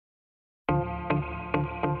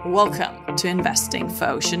Welcome to Investing for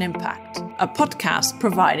Ocean Impact, a podcast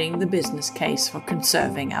providing the business case for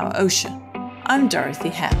conserving our ocean. I'm Dorothy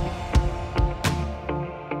Hem.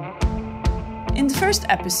 In the first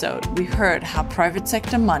episode, we heard how private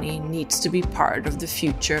sector money needs to be part of the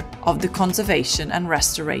future of the conservation and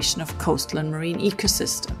restoration of coastal and marine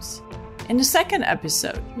ecosystems. In the second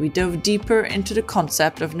episode, we dove deeper into the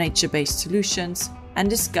concept of nature-based solutions and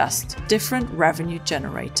discussed different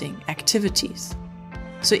revenue-generating activities.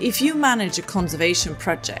 So if you manage a conservation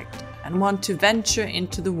project and want to venture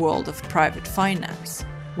into the world of private finance,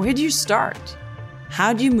 where do you start?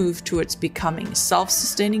 How do you move towards becoming a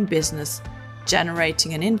self-sustaining business,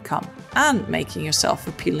 generating an income and making yourself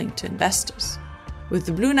appealing to investors? With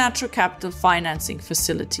the Blue Natural Capital Financing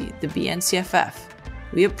Facility, the BNCFF,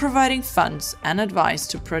 we are providing funds and advice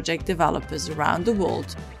to project developers around the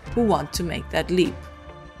world who want to make that leap.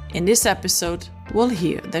 In this episode, we'll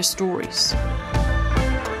hear their stories.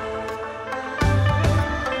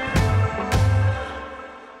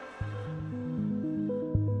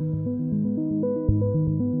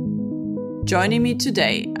 Joining me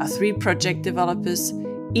today are three project developers,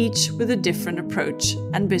 each with a different approach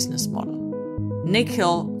and business model. Nick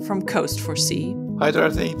Hill from Coast4Sea. Hi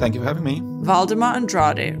Dorothy, thank you for having me. Valdemar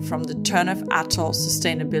Andrade from the Turneffe Atoll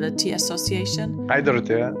Sustainability Association. Hi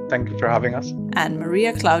Dorothea, thank you for having us. And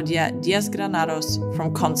Maria Claudia Diaz-Granados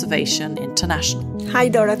from Conservation International. Hi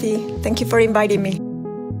Dorothy, thank you for inviting me.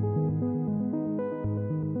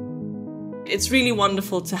 It's really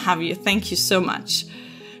wonderful to have you. Thank you so much.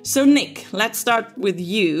 So Nick, let's start with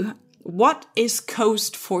you. What is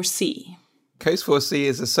Coast4Sea? Coast4Sea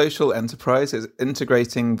is a social enterprise. It's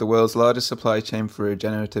integrating the world's largest supply chain for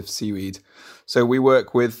regenerative seaweed. So we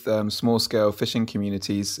work with small-scale fishing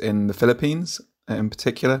communities in the Philippines, in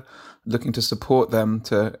particular, looking to support them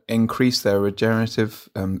to increase their regenerative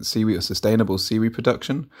seaweed or sustainable seaweed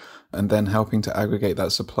production, and then helping to aggregate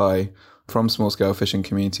that supply from small-scale fishing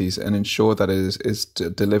communities and ensure that it is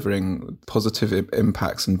delivering positive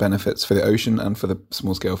impacts and benefits for the ocean and for the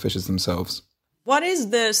small-scale fishers themselves. What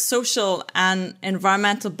is the social and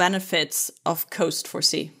environmental benefits of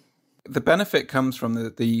Coast4Sea? The benefit comes from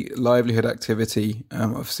the livelihood activity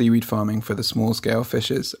of seaweed farming for the small-scale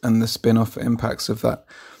fishers and the spin-off impacts of that.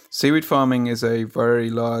 Seaweed farming is a very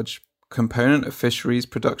large component of fisheries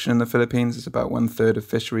production in the Philippines. It's about 1/3 of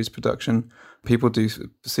fisheries production. People do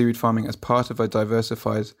seaweed farming as part of a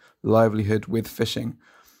diversified livelihood with fishing.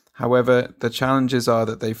 However, the challenges are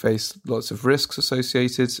that they face lots of risks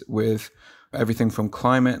associated with everything from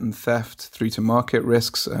climate and theft through to market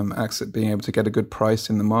risks, being able to get a good price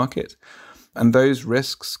in the market. And those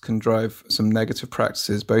risks can drive some negative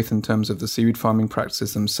practices, both in terms of the seaweed farming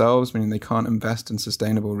practices themselves, meaning they can't invest in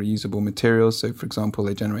sustainable, reusable materials. So, for example,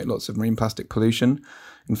 they generate lots of marine plastic pollution.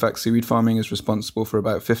 In fact, seaweed farming is responsible for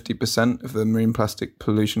about 50% of the marine plastic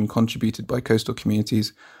pollution contributed by coastal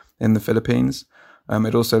communities in the Philippines.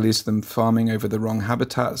 It also leads to them farming over the wrong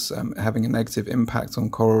habitats, having a negative impact on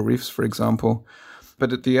coral reefs, for example.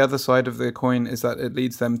 But at the other side of the coin is that it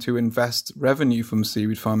leads them to invest revenue from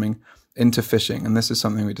seaweed farming into fishing. And this is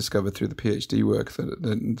something we discovered through the PhD work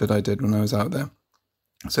that I did when I was out there.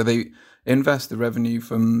 So they invest the revenue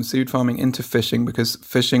from seaweed farming into fishing because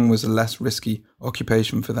fishing was a less risky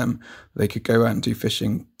occupation for them. They could go out and do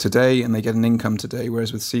fishing today and they get an income today.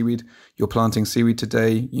 Whereas with seaweed, you're planting seaweed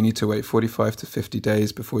today, you need to wait 45 to 50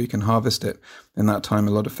 days before you can harvest it. In that time,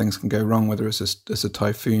 a lot of things can go wrong, whether it's a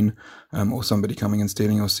typhoon or somebody coming and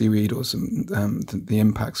stealing your seaweed or the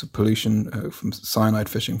impacts of pollution from cyanide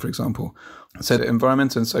fishing, for example. So the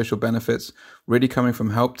environmental and social benefits really coming from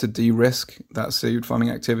help to de-risk that seaweed farming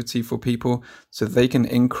activity for people so they can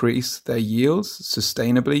increase their yields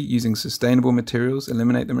sustainably using sustainable materials,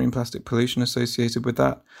 eliminate the marine plastic pollution associated with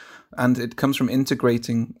that. And it comes from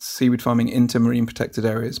integrating seaweed farming into marine protected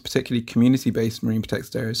areas, particularly community-based marine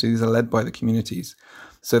protected areas. So these are led by the communities.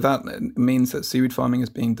 So that means that seaweed farming is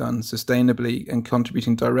being done sustainably and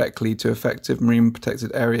contributing directly to effective marine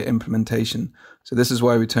protected area implementation. So this is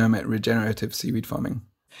why we term it regenerative seaweed farming.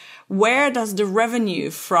 Where does the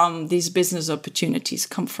revenue from these business opportunities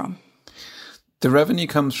come from? The revenue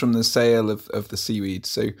comes from the sale of the seaweed.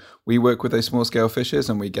 So we work with those small-scale fishers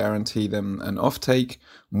and we guarantee them an offtake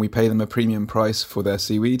and we pay them a premium price for their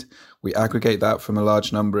seaweed. We aggregate that from a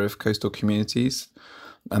large number of coastal communities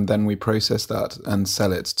and then we process that and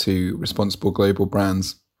sell it to responsible global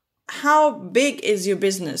brands. How big is your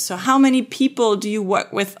business? So how many people do you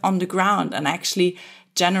work with on the ground and actually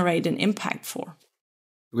generate an impact for?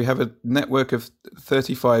 We have a network of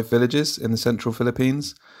 35 villages in the central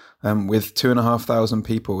Philippines with 2,500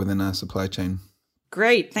 people within our supply chain.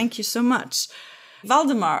 Great, thank you so much.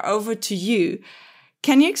 Valdemar, over to you.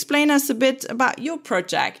 Can you explain us a bit about your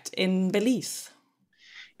project in Belize?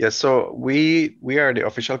 Yes, so we are the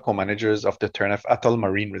official co-managers of the Turneffe Atoll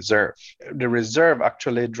Marine Reserve. The reserve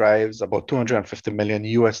actually drives about $250 million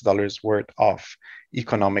worth of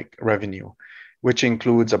economic revenue, which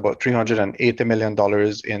includes about $380 million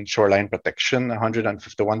in shoreline protection,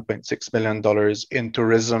 $151.6 million in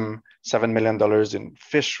tourism, $7 million in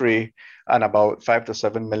fishery, and about $5 to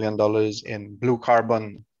 $7 million in blue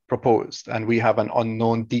carbon proposed. And we have an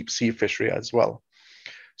unknown deep sea fishery as well.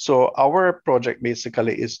 So our project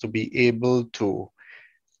basically is to be able to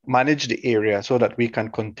manage the area so that we can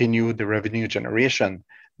continue the revenue generation.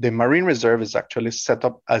 The Marine Reserve is actually set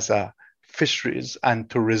up as a fisheries and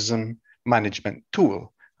tourism management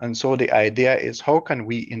tool. And so the idea is, how can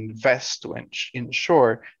we invest to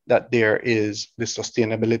ensure that there is the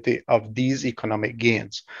sustainability of these economic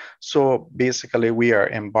gains? So basically, we are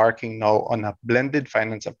embarking now on a blended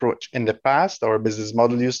finance approach. In the past, our business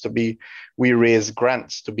model used to be, we raise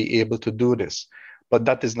grants to be able to do this, but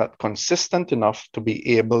that is not consistent enough to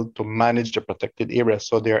be able to manage the protected area.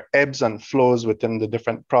 So there are ebbs and flows within the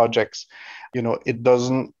different projects. It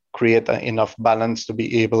doesn't create enough balance to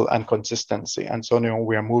be able and consistency. And so now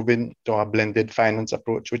we are moving to a blended finance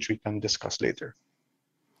approach, which we can discuss later.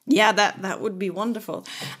 Yeah, that would be wonderful.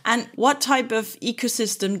 And what type of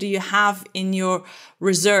ecosystem do you have in your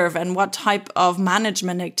reserve, and what type of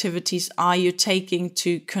management activities are you taking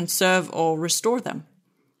to conserve or restore them?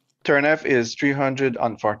 Turneffe is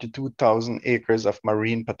 342,000 acres of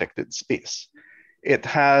marine protected space. It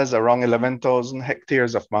has around 11,000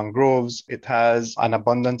 hectares of mangroves. It has an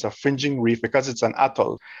abundance of fringing reef because it's an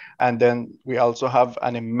atoll. And then we also have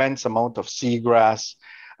an immense amount of seagrass,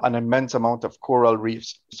 an immense amount of coral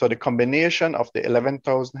reefs. So the combination of the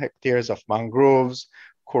 11,000 hectares of mangroves,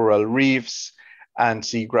 coral reefs, and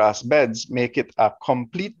seagrass beds make it a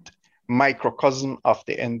complete microcosm of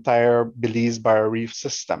the entire Belize Barrier Reef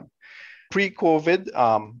system. Pre-COVID,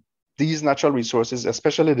 these natural resources,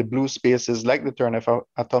 especially the blue spaces like the Turneffe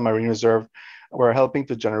Atoll Marine Reserve, were helping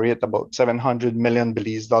to generate about $700 million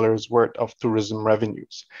Belize dollars worth of tourism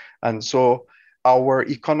revenues. And so our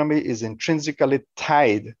economy is intrinsically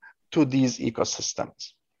tied to these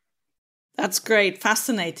ecosystems. That's great.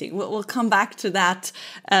 Fascinating. We'll come back to that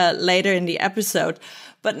later in the episode.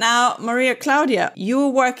 But now, Maria Claudia, you're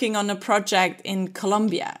working on a project in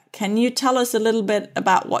Colombia. Can you tell us a little bit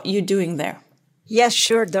about what you're doing there? Yes,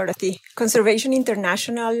 sure, Dorothy. Conservation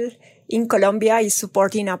International in Colombia is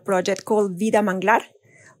supporting a project called Vida Manglar,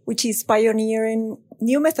 which is pioneering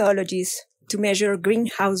new methodologies to measure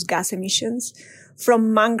greenhouse gas emissions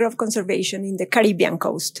from mangrove conservation in the Caribbean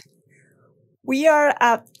coast. We are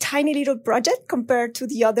a tiny little project compared to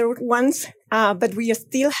the other ones, but we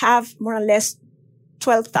still have more or less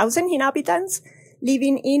 12,000 inhabitants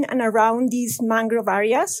living in and around these mangrove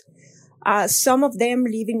areas. Some of them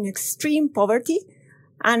live in extreme poverty.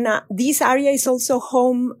 And this area is also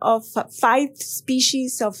home of 5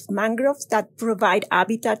 species of mangroves that provide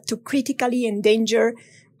habitat to critically endangered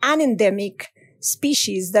and endemic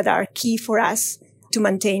species that are key for us to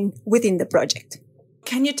maintain within the project.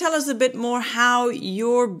 Can you tell us a bit more how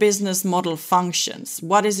your business model functions?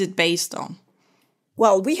 What is it based on?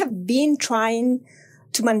 Well, we have been trying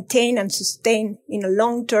to maintain and sustain in a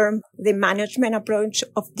long term the management approach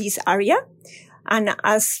of this area. And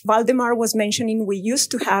as Valdemar was mentioning, we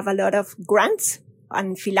used to have a lot of grants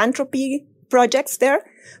and philanthropy projects there,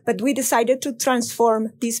 but we decided to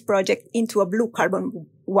transform this project into a blue carbon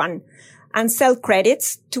one and sell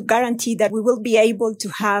credits to guarantee that we will be able to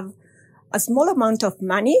have a small amount of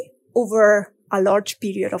money over a large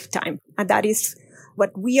period of time. And that is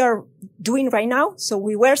what we are doing right now. So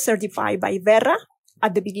we were certified by Verra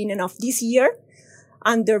at the beginning of this year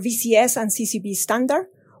under VCS and CCB standard.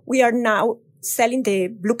 We are now selling the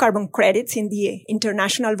blue carbon credits in the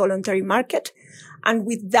international voluntary market. And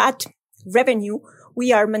with that revenue,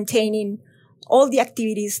 we are maintaining all the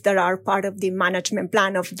activities that are part of the management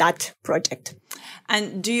plan of that project.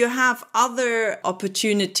 And do you have other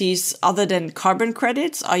opportunities other than carbon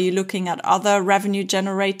credits? Are you looking at other revenue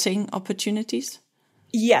generating opportunities?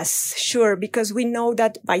 Yes, sure, because we know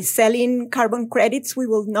that by selling carbon credits, we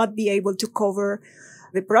will not be able to cover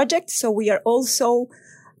the project. So we are also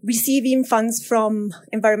receiving funds from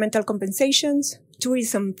environmental compensations,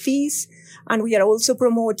 tourism fees, and we are also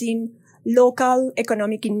promoting local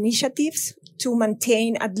economic initiatives to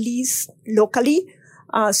maintain at least locally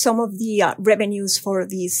some of the revenues for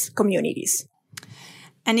these communities.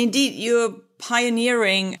 And indeed, you're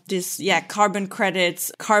pioneering this, carbon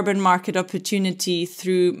credits, carbon market opportunity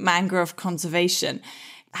through mangrove conservation.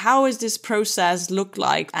 How does this process look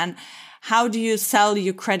like, and how do you sell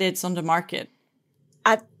your credits on the market?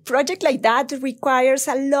 project like that requires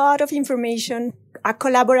a lot of information, a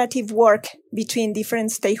collaborative work between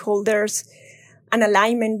different stakeholders, an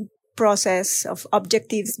alignment process of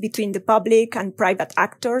objectives between the public and private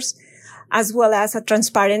actors, as well as a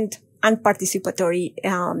transparent and participatory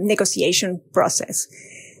negotiation process,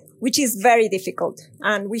 which is very difficult.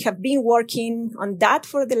 And we have been working on that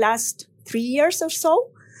for the last 3 years or so.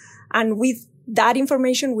 And with that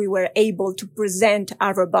information, we were able to present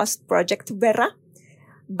a robust project to Verra.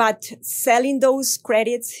 But selling those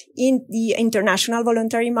credits in the international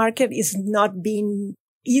voluntary market is not been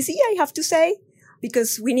easy, I have to say,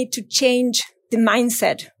 because we need to change the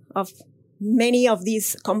mindset of many of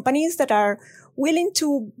these companies that are willing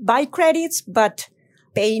to buy credits, but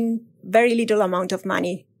paying very little amount of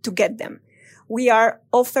money to get them. We are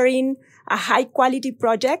offering a high quality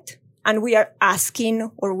project, and we are asking,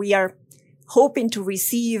 or we are hoping to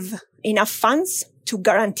receive enough funds to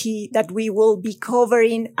guarantee that we will be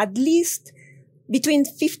covering at least between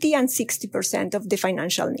 50 and 60% of the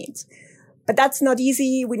financial needs. But that's not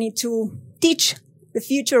easy. We need to teach the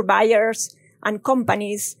future buyers and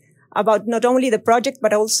companies about not only the project,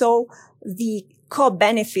 but also the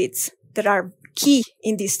co-benefits that are key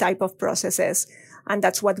in this type of processes. And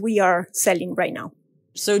that's what we are selling right now.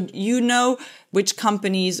 So you know which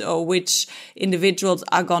companies or which individuals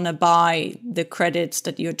are going to buy the credits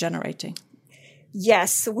that you're generating?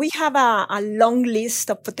 Yes, we have a long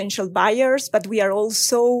list of potential buyers, but we are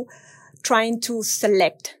also trying to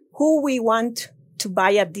select who we want to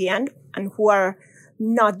buy at the end and who are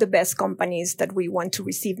not the best companies that we want to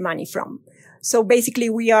receive money from. So basically,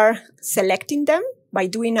 we are selecting them by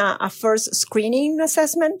doing a first screening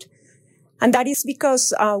assessment. And that is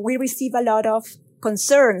because we receive a lot of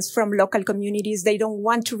concerns from local communities. They don't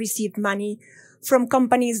want to receive money from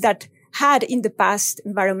companies that had in the past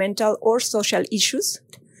environmental or social issues.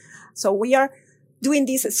 So we are doing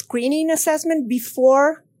this screening assessment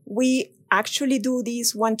before we actually do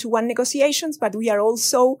these one-to-one negotiations, but we are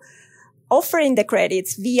also offering the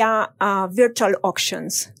credits via virtual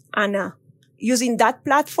auctions. And using that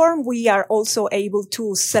platform, we are also able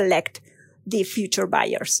to select the future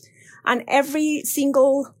buyers. And every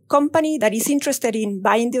single company that is interested in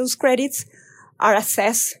buying those credits are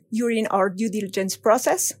assessed during our due diligence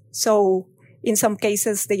process. So in some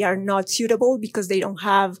cases, they are not suitable because they don't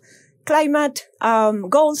have climate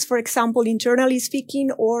goals, for example, internally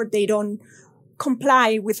speaking, or they don't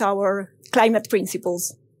comply with our climate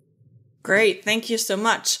principles. Great. Thank you so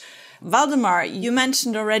much. Valdemar, you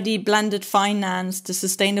mentioned already blended finance, the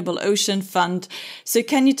Sustainable Ocean Fund. So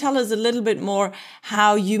can you tell us a little bit more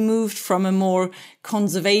how you moved from a more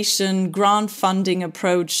conservation grant funding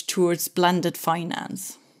approach towards blended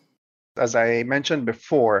finance? As I mentioned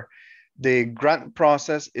before, the grant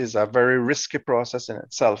process is a very risky process in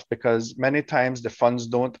itself because many times the funds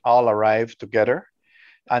don't all arrive together.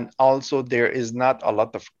 And also there is not a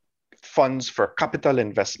lot of funds for capital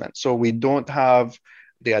investment. So we don't have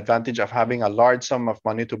the advantage of having a large sum of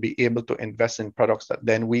money to be able to invest in products that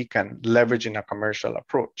then we can leverage in a commercial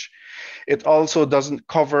approach. It also doesn't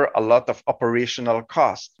cover a lot of operational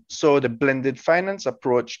costs. So the blended finance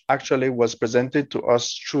approach actually was presented to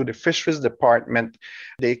us through the fisheries department.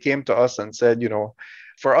 They came to us and said,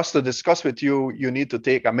 for us to discuss with you, you need to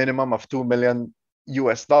take a minimum of $2 million.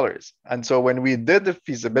 And so when we did the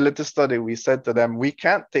feasibility study, we said to them, we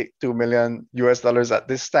can't take $2 million at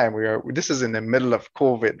this time. This is in the middle of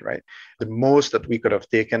COVID, right? The most that we could have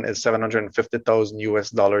taken is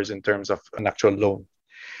 $750,000 in terms of an actual loan.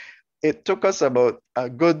 It took us about a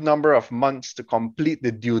good number of months to complete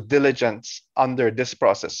the due diligence under this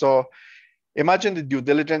process. So imagine the due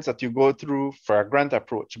diligence that you go through for a grant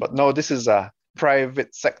approach, but no, this is a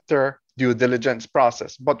private sector due diligence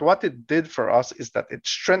process. But what it did for us is that it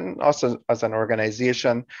strengthened us as an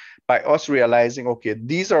organization by us realizing, okay,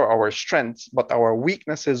 these are our strengths, but our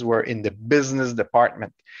weaknesses were in the business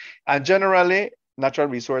department. And generally, natural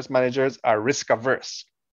resource managers are risk averse.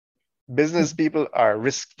 Business people are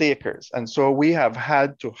risk takers. And so we have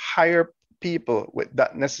had to hire people with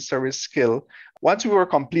that necessary skill. Once we were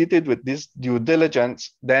completed with this due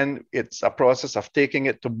diligence, then it's a process of taking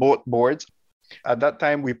it to both boards. At that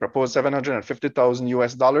time, we proposed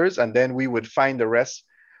 $750,000, and then we would find the rest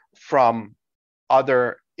from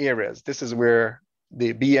other areas. This is where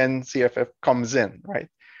the BNCFF comes in, right?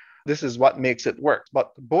 This is what makes it work.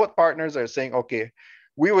 But both partners are saying, okay,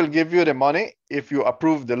 we will give you the money if you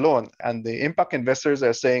approve the loan. And the impact investors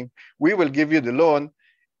are saying, we will give you the loan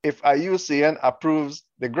if IUCN approves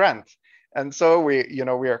the grant. And so we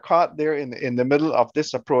are caught there in the middle of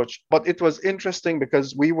this approach. But it was interesting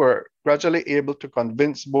because we were gradually able to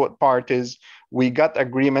convince both parties. We got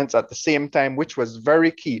agreements at the same time, which was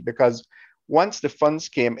very key, because once the funds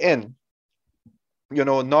came in,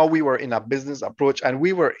 now we were in a business approach and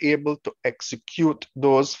we were able to execute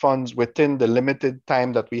those funds within the limited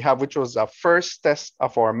time that we have, which was our first test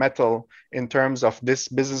of our mettle in terms of this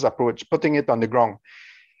business approach, putting it on the ground.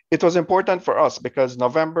 It was important for us because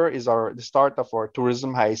November is the start of our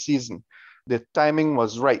tourism high season. The timing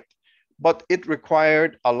was right, but it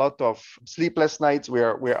required a lot of sleepless nights.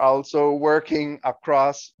 We're also working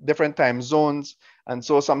across different time zones. And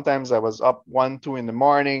so sometimes I was up 1, 2 in the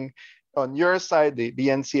morning. On your side, the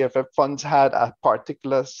BNCFF funds had a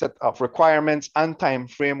particular set of requirements and time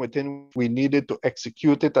frame within we needed to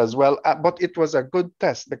execute it as well. But it was a good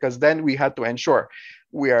test because then we had to ensure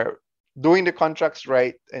we are doing the contracts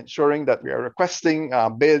right, ensuring that we are requesting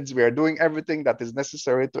bids, we are doing everything that is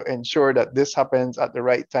necessary to ensure that this happens at the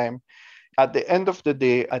right time. At the end of the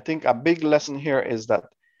day, I think a big lesson here is that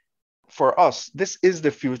for us, this is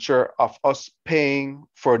the future of us paying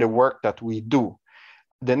for the work that we do.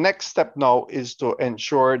 The next step now is to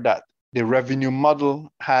ensure that the revenue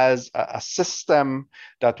model has a system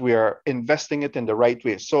that we are investing it in the right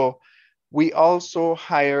way. So we also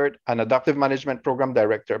hired an adaptive management program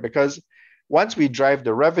director because once we drive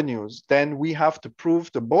the revenues, then we have to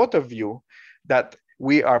prove to both of you that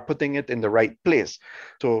we are putting it in the right place.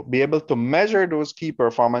 To be able to measure those key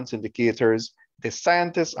performance indicators, the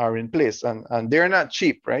scientists are in place and they're not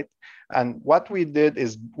cheap, right? And what we did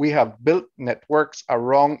is we have built networks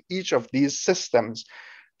around each of these systems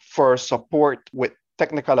for support with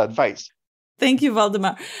technical advice. Thank you,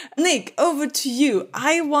 Waldemar. Nick, over to you.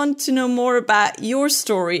 I want to know more about your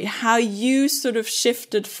story, how you sort of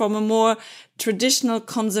shifted from a more traditional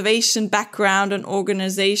conservation background and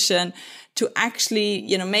organization to actually,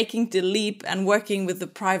 making the leap and working with the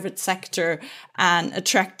private sector and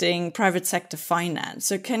attracting private sector finance.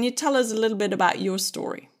 So can you tell us a little bit about your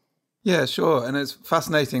story? Yeah, sure. And it's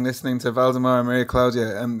fascinating listening to Waldemar and Maria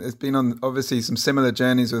Claudia. It's been on obviously some similar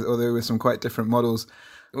journeys, although with some quite different models.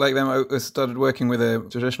 Like them, I started working with a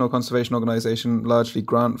traditional conservation organisation, largely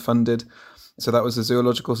grant funded. So that was the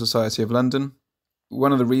Zoological Society of London.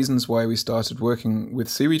 One of the reasons why we started working with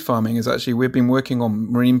seaweed farming is actually we've been working on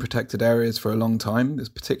marine protected areas for a long time. There's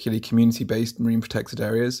particularly community-based marine protected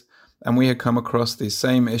areas. And we had come across these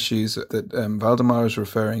same issues that Waldemar was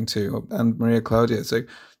referring to and Maria Claudia. So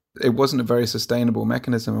it wasn't a very sustainable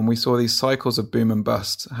mechanism. And we saw these cycles of boom and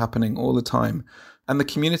bust happening all the time. And the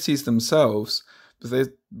communities themselves, they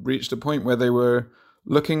reached a point where they were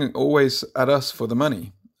looking always at us for the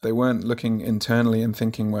money. They weren't looking internally and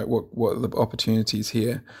thinking, like, what are the opportunities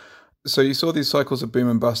here? So you saw these cycles of boom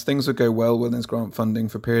and bust. Things would go well within grant funding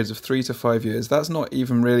for periods of 3 to 5 years. That's not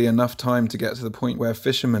even really enough time to get to the point where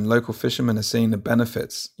local fishermen are seeing the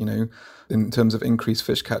benefits, in terms of increased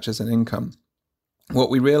fish catches and income. What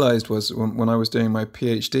we realized was when I was doing my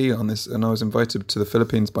PhD on this, and I was invited to the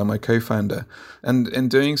Philippines by my co-founder, and in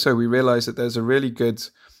doing so, we realized that there's a really good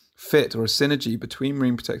fit or a synergy between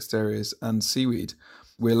marine protected areas and seaweed.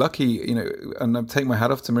 We're lucky, and I take my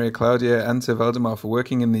hat off to Maria Claudia and to Waldemar for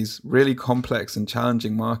working in these really complex and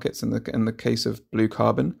challenging markets. In the case of blue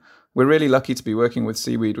carbon, we're really lucky to be working with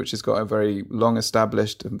seaweed, which has got a very long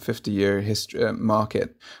established 50-year history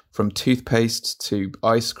market, from toothpaste to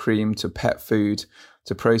ice cream to pet food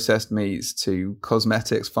to processed meats to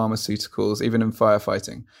cosmetics, pharmaceuticals, even in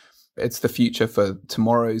firefighting. It's the future for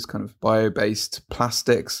tomorrow's kind of bio-based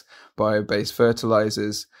plastics, bio-based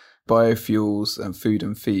fertilizers, biofuels, and food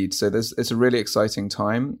and feed. So it's a really exciting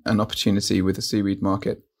time and opportunity with the seaweed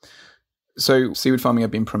market. So seaweed farming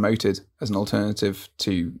had been promoted as an alternative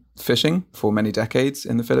to fishing for many decades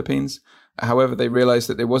in the Philippines. However, they realized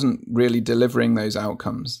that it wasn't really delivering those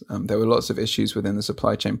outcomes. There were lots of issues within the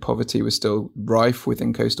supply chain. Poverty was still rife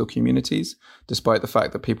within coastal communities, despite the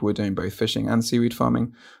fact that people were doing both fishing and seaweed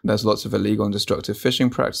farming. There's lots of illegal and destructive fishing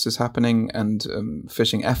practices happening, and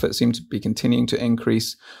fishing efforts seem to be continuing to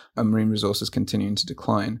increase, and marine resources continuing to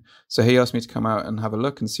decline. So he asked me to come out and have a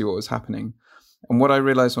look and see what was happening. And what I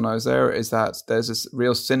realized when I was there is that there's this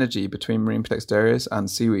real synergy between marine protected areas and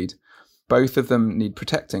seaweed. Both of them need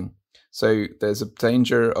protecting. So there's a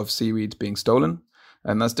danger of seaweed being stolen,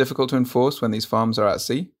 and that's difficult to enforce when these farms are at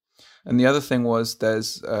sea. And the other thing was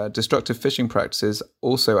there's destructive fishing practices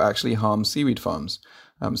also actually harm seaweed farms.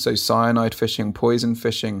 So cyanide fishing, poison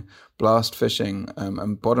fishing, blast fishing,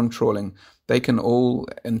 and bottom trawling, they can all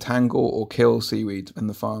entangle or kill seaweed in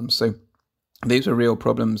the farms. So These were real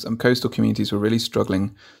problems, and coastal communities were really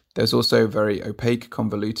struggling. There's also a very opaque,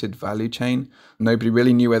 convoluted value chain. Nobody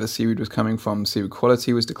really knew where the seaweed was coming from. Seaweed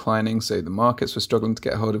quality was declining, so the markets were struggling to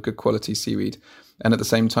get hold of good quality seaweed. And at the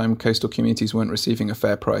same time, coastal communities weren't receiving a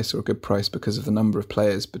fair price or a good price because of the number of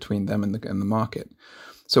players between them and the market.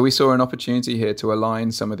 So we saw an opportunity here to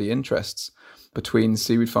align some of the interests between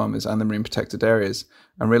seaweed farmers and the marine protected areas,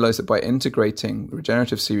 and realised that by integrating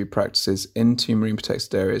regenerative seaweed practices into marine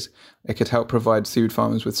protected areas, it could help provide seaweed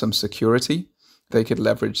farmers with some security. They could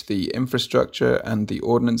leverage the infrastructure and the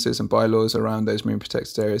ordinances and bylaws around those marine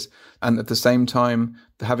protected areas. And at the same time,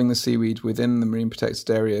 having the seaweed within the marine protected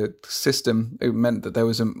area system, it meant that there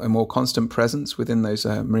was a more constant presence within those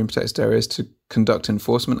marine protected areas to conduct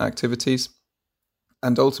enforcement activities.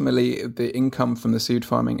 And ultimately, the income from the seaweed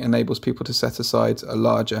farming enables people to set aside a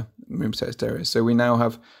larger marine protected area. So we now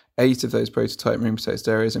have 8 of those prototype marine protected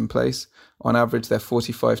areas in place. On average, they're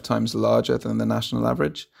 45 times larger than the national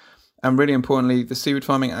average. And really importantly, the seaweed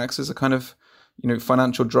farming acts as a kind of,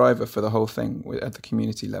 financial driver for the whole thing at the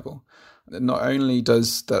community level. Not only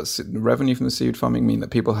does that revenue from the seaweed farming mean that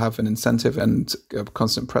people have an incentive and a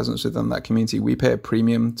constant presence within that community, we pay a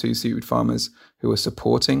premium to seaweed farmers who are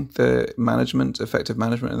supporting the effective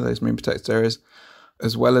management of those marine protected areas.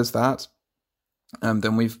 As well as that,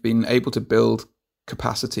 then we've been able to build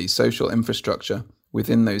capacity, social infrastructure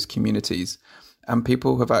within those communities. And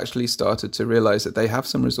people have actually started to realize that they have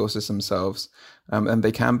some resources themselves, and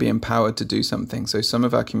they can be empowered to do something. So some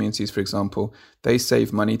of our communities, for example, they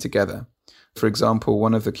save money together. For example,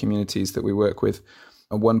 one of the communities that we work with,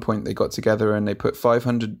 at one point they got together and they put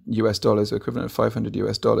 $500, equivalent of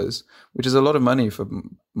 $500, which is a lot of money for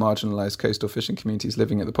marginalized coastal fishing communities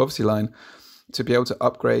living at the poverty line, to be able to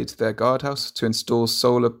upgrade their guardhouse, to install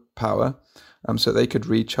solar power, so they could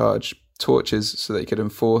recharge torches so they could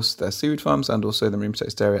enforce their seaweed farms and also the marine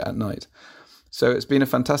protected area at night. So it's been a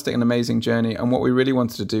fantastic and amazing journey. And what we really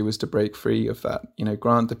wanted to do was to break free of that,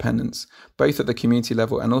 grant dependence, both at the community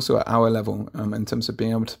level and also at our level, in terms of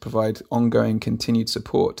being able to provide ongoing, continued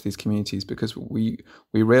support to these communities, because we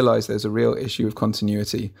realize there's a real issue of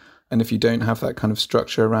continuity. And if you don't have that kind of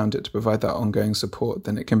structure around it to provide that ongoing support,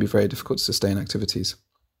 then it can be very difficult to sustain activities.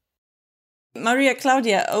 Maria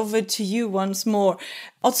Claudia, over to you once more.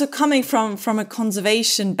 Also coming from a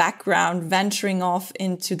conservation background, venturing off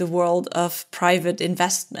into the world of private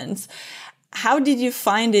investments, how did you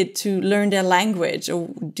find it to learn their language? Or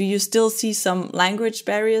do you still see some language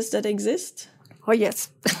barriers that exist? Oh, yes.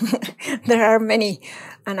 There are many.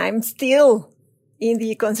 And I'm still in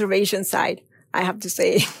the conservation side, I have to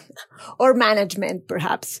say, or management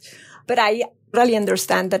perhaps. But I really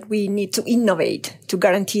understand that we need to innovate to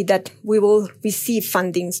guarantee that we will receive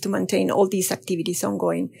fundings to maintain all these activities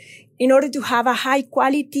ongoing. In order to have a high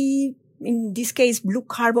quality, in this case, blue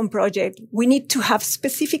carbon project, we need to have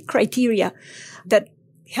specific criteria that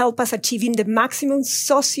help us achieving the maximum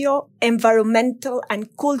socio, environmental, and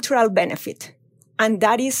cultural benefit. And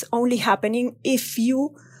that is only happening if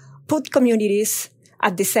you put communities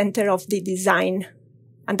at the center of the design.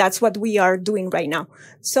 And that's what we are doing right now.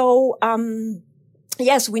 So,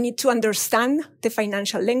 yes, we need to understand the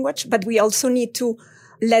financial language, but we also need to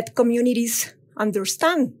let communities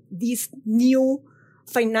understand this new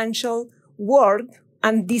financial world.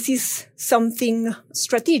 And this is something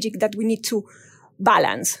strategic that we need to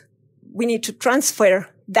balance. We need to transfer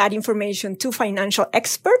that information to financial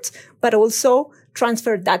experts, but also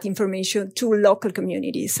transfer that information to local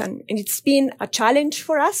communities. And it's been a challenge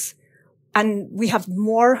for us. And we have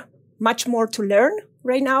much more to learn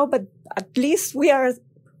right now, but at least we are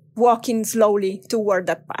walking slowly toward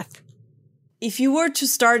that path. If you were to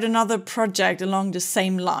start another project along the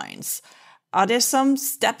same lines, are there some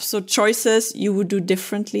steps or choices you would do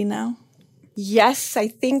differently now? Yes, I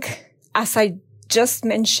think, as I just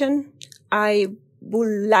mentioned, I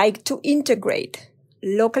would like to integrate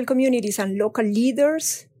local communities and local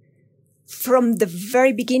leaders from the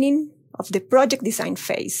very beginning of the project design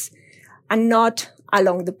phase, and not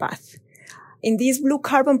along the path. In this blue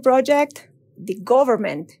carbon project, the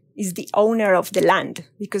government is the owner of the land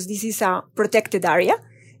because this is a protected area.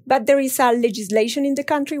 But there is a legislation in the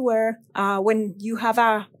country where when you have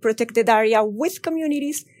a protected area with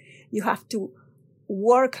communities, you have to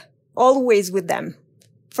work always with them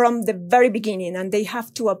from the very beginning, and they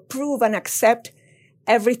have to approve and accept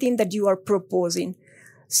everything that you are proposing.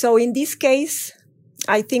 So in this case,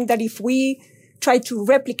 I think that if we try to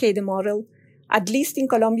replicate the model, at least in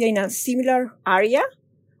Colombia, in a similar area,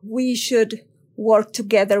 we should work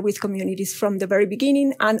together with communities from the very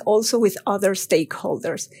beginning and also with other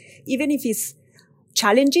stakeholders. Even if it's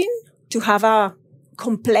challenging to have a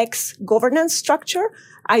complex governance structure.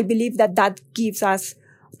 I believe that gives us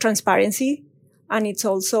transparency, and it's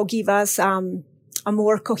also give us a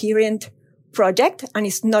more coherent project, and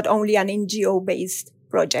it's not only an NGO-based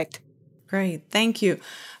project. Great, thank you.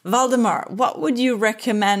 Valdemar, what would you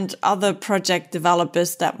recommend other project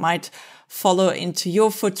developers that might follow into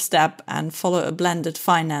your footstep and follow a blended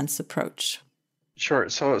finance approach? Sure.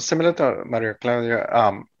 So similar to Maria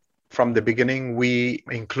Claudia, from the beginning, we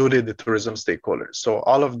included the tourism stakeholders. So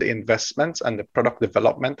all of the investments and the product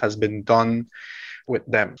development has been done with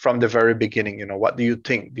them from the very beginning. You know, what do you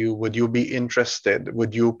think? Would you be interested?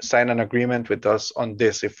 Would you sign an agreement with us on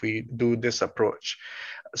this if we do this approach?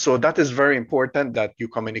 So that is very important, that you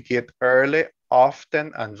communicate early,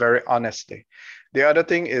 often, and very honestly. The other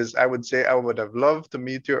thing is, I would say I would have loved to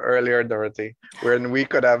meet you earlier, Dorothy, when we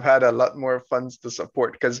could have had a lot more funds to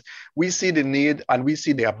support, because we see the need and we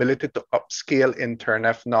see the ability to upscale in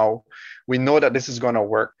TurnF now. We know that this is going to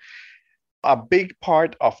work. A big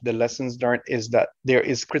part of the lessons learned is that there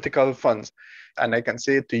is critical funds. And I can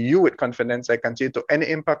say it to you with confidence. I can say it to any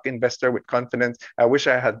impact investor with confidence. I wish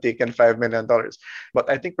I had taken $5 million, but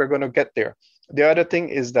I think we're going to get there. The other thing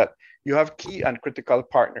is that you have key and critical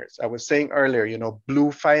partners. I was saying earlier, you know,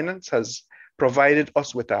 Blue Finance has provided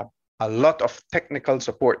us with a lot of technical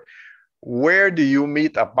support. Where do you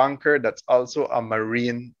meet a banker that's also a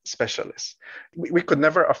marine specialist? We could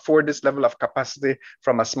never afford this level of capacity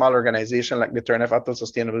from a small organization like the TurnF Atoll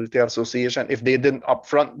Sustainability Association if they didn't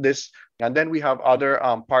upfront this. And then we have other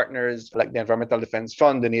partners like the Environmental Defense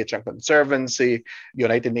Fund, the Nature Conservancy,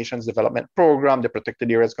 United Nations Development Program, the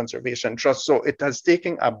Protected Areas Conservation Trust. So it has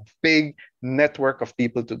taken a big network of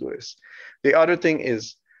people to do this. The other thing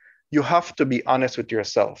is you have to be honest with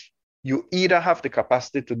yourself. You either have the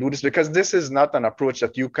capacity to do this, because this is not an approach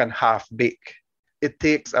that you can half bake. It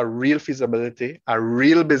takes a real feasibility, a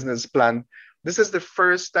real business plan. This is the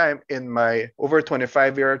first time in my over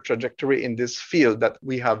 25-year trajectory in this field that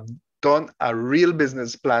we have done a real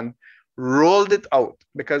business plan, rolled it out.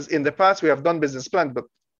 Because in the past, we have done business plans, but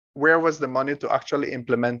where was the money to actually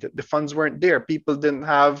implement it? The funds weren't there. People didn't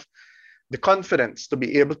have the confidence to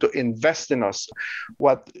be able to invest in us.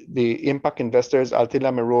 What the impact investors, Altila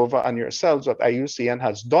Mirova and yourselves, what IUCN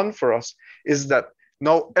has done for us is that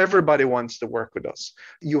now everybody wants to work with us.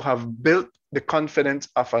 You have built the confidence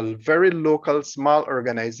of a very local, small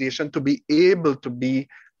organization to be able to be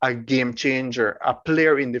a game changer, a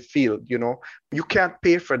player in the field. You know, you can't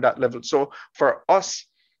pay for that level. So for us,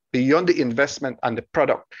 beyond the investment and the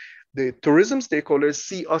product, the tourism stakeholders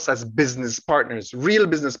see us as business partners, real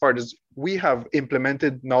business partners. We have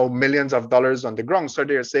implemented now millions of dollars on the ground. So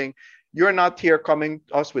they're saying, you're not here coming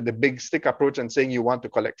to us with the big stick approach and saying you want to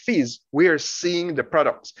collect fees. We are seeing the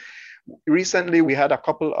products. Recently, we had a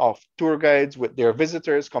couple of tour guides with their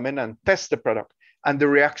visitors come in and test the product. And the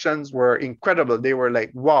reactions were incredible. They were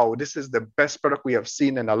like, wow, this is the best product we have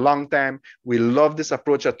seen in a long time. We love this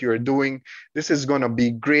approach that you're doing. This is going to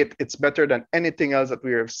be great. It's better than anything else that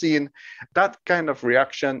we have seen. That kind of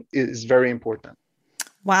reaction is very important.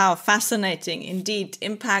 Wow, fascinating indeed.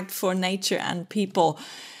 Impact for nature and people.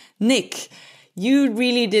 Nick, you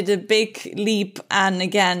really did a big leap and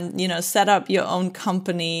again, you know, set up your own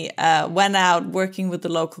company, went out working with the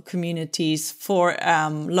local communities for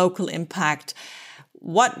local impact.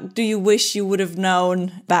 What do you wish you would have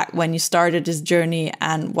known back when you started this journey,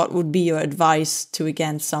 and what would be your advice to,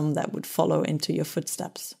 again, some that would follow into your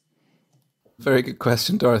footsteps? Very good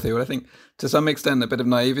question, Dorothy. Well, I think to some extent, a bit of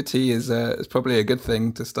naivety is probably a good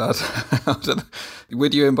thing to start out.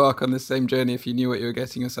 Would you embark on the same journey if you knew what you were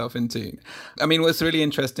getting yourself into? I mean, what's really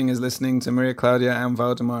interesting is listening to Maria Claudia and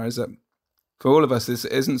Valdemar is that for all of us, this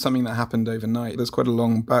isn't something that happened overnight. There's quite a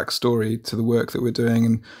long backstory to the work that we're doing.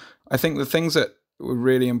 And I think the things that were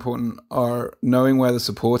really important are knowing where the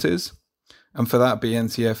support is. And for that,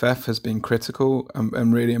 BNCFF has been critical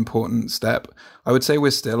and really important step. I would say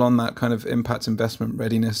we're still on that kind of impact investment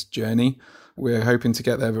readiness journey. We're hoping to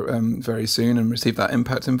get there very soon and receive that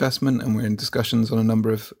impact investment. And we're in discussions on a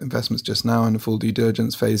number of investments just now in the full due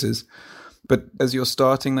diligence phases. But as you're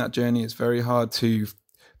starting that journey, it's very hard to,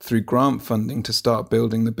 through grant funding, to start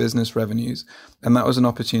building the business revenues. And that was an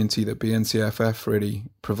opportunity that BNCFF really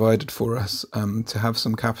provided for us, to have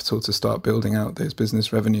some capital to start building out those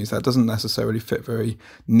business revenues. That doesn't necessarily fit very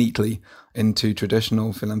neatly into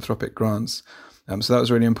traditional philanthropic grants. So that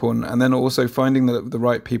was really important. And then also finding the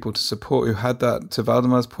right people to support who had that, to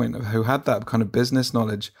Valdemar's point, who had that kind of business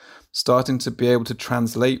knowledge, starting to be able to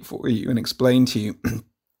translate for you and explain to you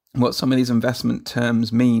what some of these investment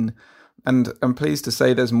terms mean. And I'm pleased to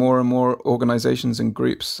say there's more and more organizations and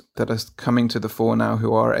groups that are coming to the fore now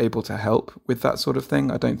who are able to help with that sort of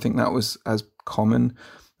thing. I don't think that was as common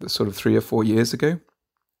sort of 3 or 4 years ago.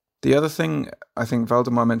 The other thing, I think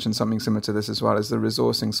Valdemar mentioned something similar to this as well, is the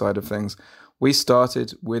resourcing side of things. We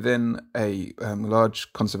started within a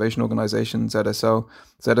large conservation organization, ZSL.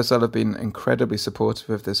 ZSL have been incredibly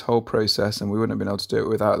supportive of this whole process, and we wouldn't have been able to do it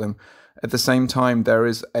without them. At the same time, there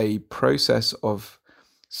is a process of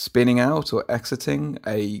spinning out or exiting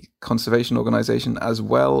a conservation organization, as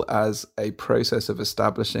well as a process of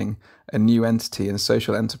establishing a new entity and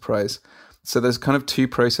social enterprise. So there's kind of two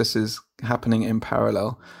processes happening in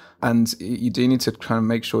parallel, and you do need to kind of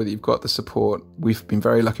make sure that you've got the support. We've been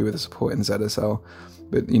very lucky with the support in ZSL,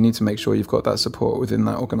 but you need to make sure you've got that support within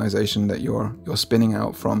that organization that you're spinning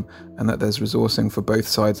out from, and that there's resourcing for both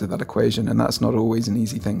sides of that equation, and that's not always an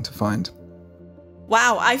easy thing to find.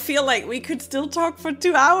 Wow, I feel like we could still talk for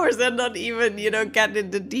 2 hours and not even, get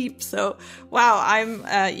into deep. So, wow,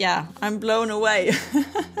 I'm blown away.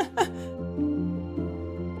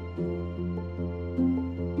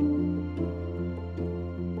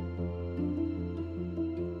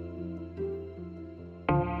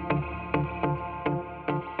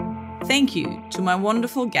 Thank you to my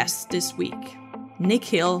wonderful guests this week, Nick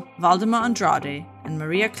Hill, Valdemar Andrade, and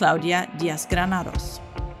Maria Claudia Diaz-Granados.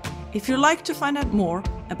 If you'd like to find out more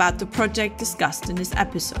about the project discussed in this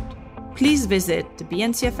episode, please visit the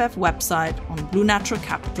BNCFF website on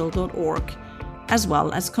bluenaturalcapital.org as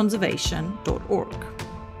well as conservation.org.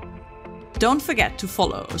 Don't forget to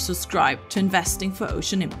follow or subscribe to Investing for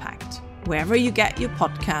Ocean Impact, wherever you get your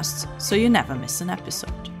podcasts, so you never miss an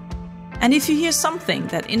episode. And if you hear something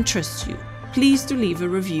that interests you, please do leave a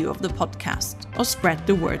review of the podcast or spread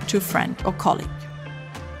the word to a friend or colleague.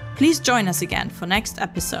 Please join us again for next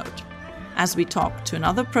episode as we talk to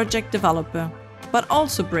another project developer, but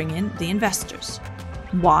also bring in the investors.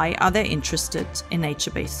 Why are they interested in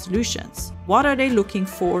nature-based solutions? What are they looking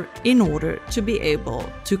for in order to be able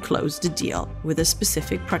to close the deal with a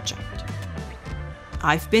specific project?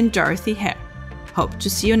 I've been Dorothy Hare. Hope to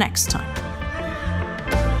see you next time.